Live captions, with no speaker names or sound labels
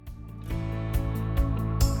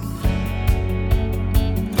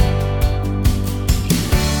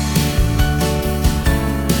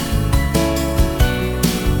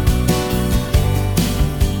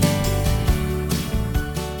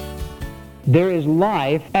there is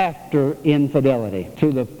life after infidelity.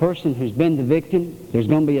 To the person who's been the victim, there's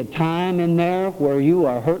going to be a time in there where you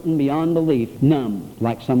are hurting beyond belief, numb,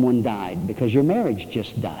 like someone died, because your marriage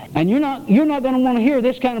just died. And you're not going to want to hear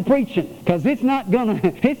this kind of preaching, because it's not going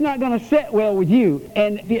to sit well with you.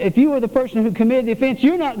 And if you were the person who committed the offense,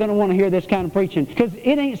 you're not going to want to hear this kind of preaching, because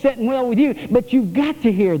it ain't sitting well with you. But you've got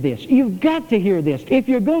to hear this. You've got to hear this. If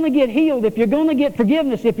you're going to get healed, if you're going to get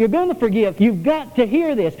forgiveness, if you're going to forgive, you've got to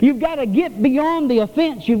hear this. You've got to get beyond the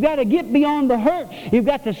offense. You've got to get beyond the hurt. You've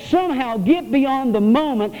got to somehow get beyond the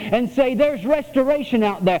moment and say, there's restoration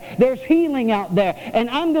out there. There's healing out there. And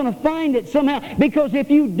I'm going to find it somehow. Because if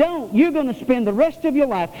you don't, you're going to spend the rest of your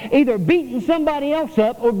life either beating somebody else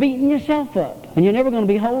up or beating yourself up. And you're never going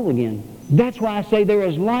to be whole again. That's why I say there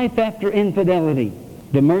is life after infidelity.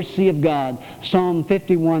 The mercy of God. Psalm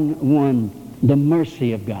 51:1. The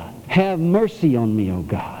mercy of God. Have mercy on me, O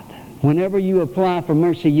God. Whenever you apply for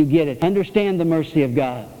mercy, you get it. Understand the mercy of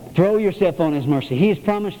God. Throw yourself on His mercy. He has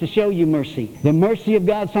promised to show you mercy. The mercy of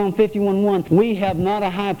God, Psalm 51:1. We have not a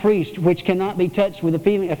high priest which cannot be touched with a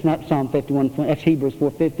feeling. That's not Psalm 51. That's Hebrews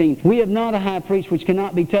 4:15. We have not a high priest which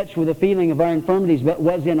cannot be touched with a feeling of our infirmities, but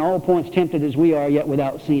was in all points tempted as we are, yet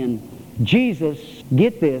without sin. Jesus,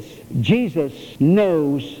 get this, Jesus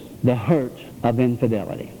knows the hurt of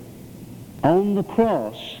infidelity. On the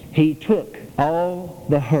cross, He took all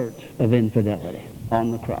the hurt of infidelity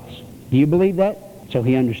on the cross. Do you believe that? So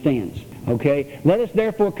He understands. Okay? Let us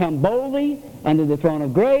therefore come boldly under the throne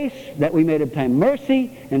of grace, that we may obtain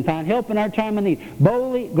mercy and find help in our time of need.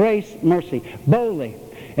 Boldly, grace, mercy. Boldly.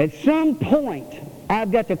 At some point,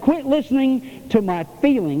 I've got to quit listening to my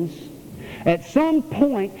feelings. At some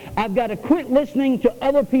point, I've got to quit listening to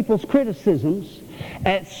other people's criticisms.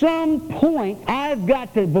 At some point, I've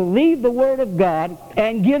got to believe the Word of God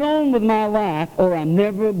and get on with my life, or I'm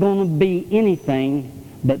never going to be anything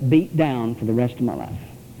but beat down for the rest of my life.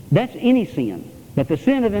 That's any sin. But the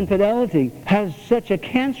sin of infidelity has such a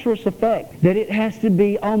cancerous effect that it has to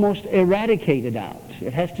be almost eradicated out.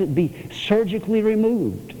 It has to be surgically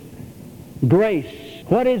removed. Grace.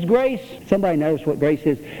 What is grace? Somebody knows what grace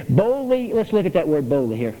is. Boldly, let's look at that word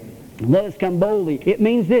boldly here. Let us come boldly. It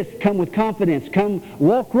means this, come with confidence. Come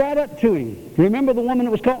walk right up to Him. Remember the woman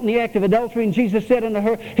that was caught in the act of adultery, and Jesus said unto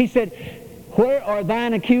her, He said, where are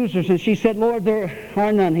thine accusers? And she said, Lord, there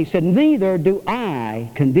are none. He said, neither do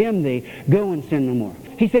I condemn thee. Go and sin no more.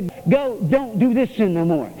 He said, go, don't do this sin no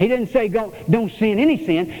more. He didn't say, go, don't sin any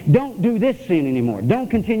sin. Don't do this sin anymore. Don't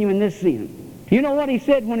continue in this sin. You know what He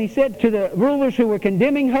said when He said to the rulers who were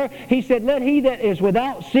condemning her? He said, let he that is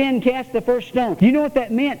without sin cast the first stone. You know what that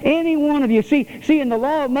meant? Any one of you. See, in the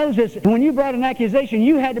law of Moses, when you brought an accusation,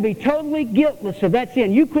 you had to be totally guiltless of that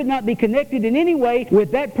sin. You could not be connected in any way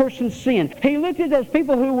with that person's sin. He looked at those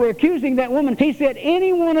people who were accusing that woman. He said,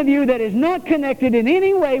 any one of you that is not connected in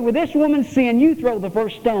any way with this woman's sin, you throw the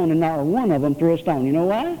first stone. And not one of them threw a stone. You know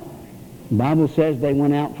why? The Bible says they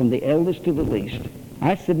went out from the eldest to the least.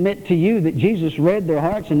 I submit to you that Jesus read their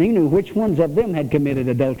hearts and He knew which ones of them had committed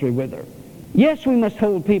adultery with her. Yes, we must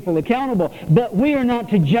hold people accountable, but we are not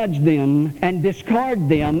to judge them and discard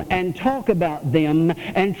them and talk about them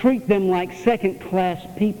and treat them like second-class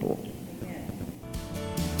people.